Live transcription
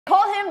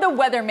the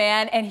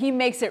weatherman, and he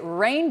makes it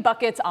rain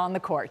buckets on the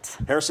court.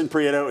 Harrison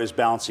Prieto is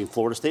balancing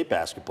Florida State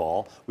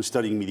basketball with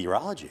studying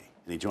meteorology,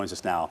 and he joins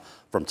us now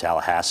from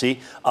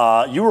Tallahassee.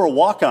 You were a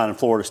walk-on in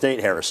Florida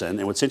State, Harrison,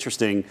 and what's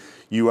interesting,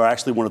 you are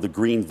actually one of the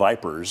Green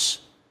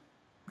Vipers.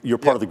 You're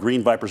part of the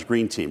Green Vipers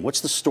green team.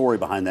 What's the story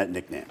behind that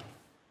nickname?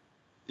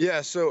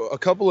 Yeah, so a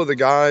couple of the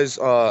guys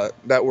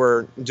that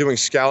were doing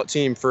scout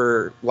team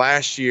for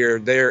last year,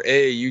 their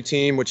AAU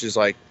team, which is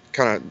like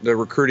kind of the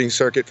recruiting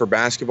circuit for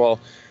basketball,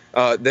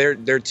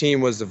 their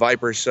team was the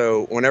Vipers.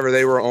 So whenever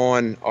they were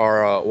on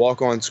our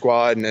walk-on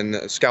squad and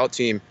the scout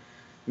team,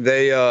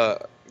 they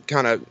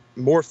kind of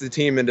morphed the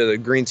team into the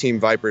green team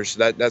Vipers.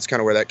 So that's kind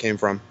of where that came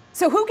from.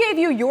 So who gave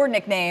you your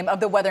nickname of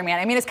the weatherman?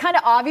 I mean, it's kind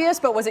of obvious,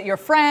 but was it your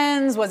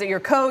friends? Was it your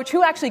coach?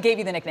 Who actually gave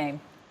you the nickname?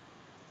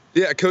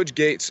 Yeah, Coach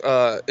Gates.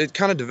 It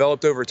kind of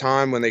developed over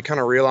time when they kind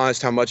of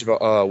realized how much of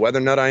a weather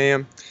nut I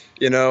am,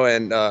 you know,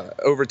 and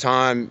over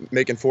time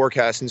making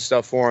forecasts and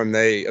stuff for them,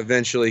 they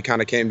eventually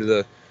kind of came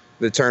to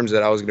the terms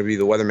that I was going to be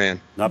the weatherman.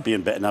 Not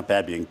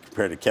bad being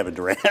compared to Kevin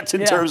Durant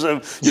in terms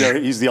of, you know,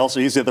 he's the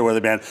other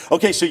weatherman.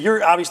 Okay, so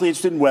you're obviously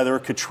interested in weather.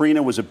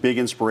 Katrina was a big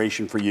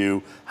inspiration for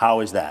you.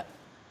 How is that?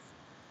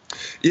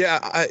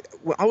 Yeah,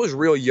 I was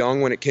real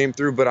young when it came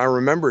through, but I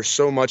remember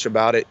so much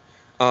about it.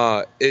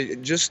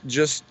 It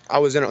just I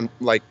was in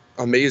like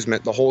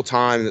amazement the whole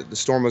time that the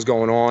storm was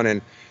going on,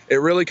 and it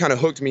really kind of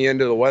hooked me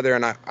into the weather,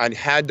 and I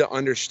had to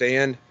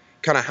understand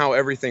kind of how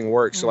everything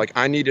works. So like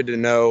I needed to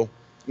know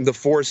the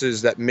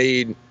forces that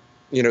made,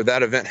 you know,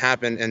 that event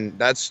happen, and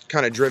that's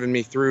kind of driven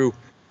me through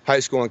high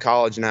school and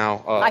college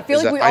now. I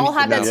feel like we all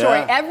have that story.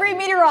 Yeah. Every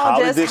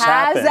meteorologist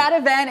has that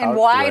event and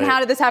why and how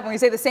did this happen? We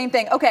say the same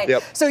thing. Okay,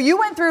 so you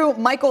went through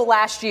Michael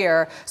last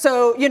year.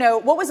 So, you know,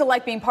 what was it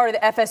like being part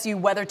of the FSU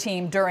weather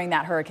team during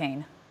that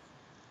hurricane?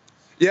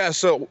 Yeah,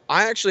 so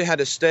I actually had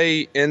to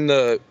stay in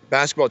the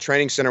basketball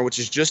training center, which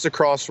is just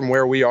across from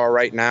where we are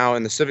right now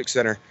in the Civic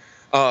Center,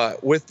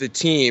 with the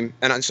team.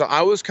 And so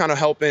I was kind of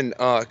helping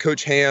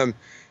Coach Ham,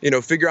 you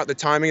know, figure out the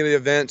timing of the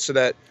event so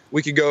that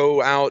we could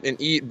go out and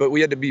eat, but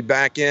we had to be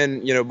back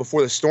in, you know,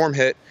 before the storm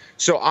hit.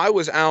 So I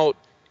was out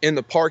in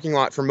the parking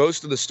lot for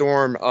most of the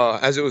storm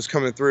as it was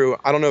coming through.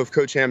 I don't know if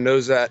Coach Ham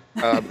knows that.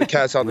 The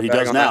cat's out the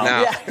bag on that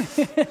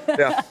now.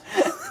 Yeah.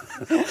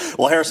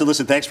 Well, Harrison,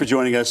 listen, thanks for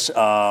joining us.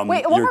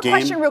 Wait, one more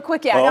question real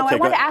quick. Yeah, I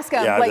want to ask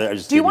him,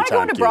 like, do you want to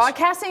go into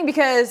broadcasting?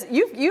 Because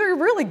you're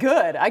really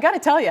good, I got to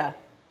tell you.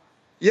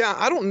 Yeah,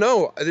 I don't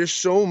know. There's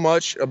so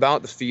much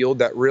about the field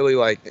that really,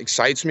 like,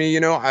 excites me, you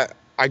know.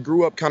 I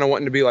grew up kind of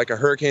wanting to be like a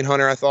hurricane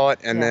hunter, I thought,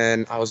 and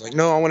then I was like,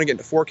 no, I want to get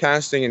into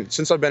forecasting. And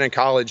since I've been in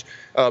college,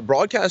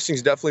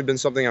 broadcasting's definitely been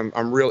something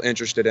I'm real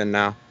interested in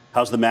now.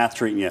 How's the math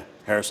treating you,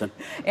 Harrison?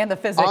 And the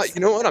physics.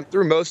 You know what? I'm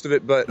through most of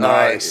it, but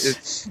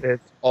it's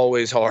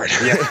always hard.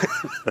 Yeah.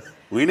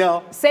 We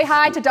know. Say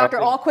hi to Dr.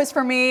 Alquist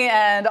for me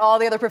and all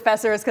the other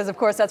professors, because, of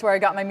course, that's where I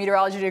got my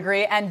meteorology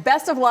degree. And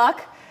best of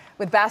luck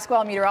with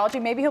basketball and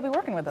meteorology. Maybe he'll be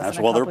working with us.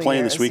 Well, they're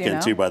playing this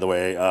weekend, too, by the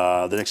way.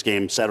 The next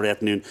game, Saturday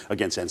afternoon,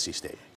 against NC State.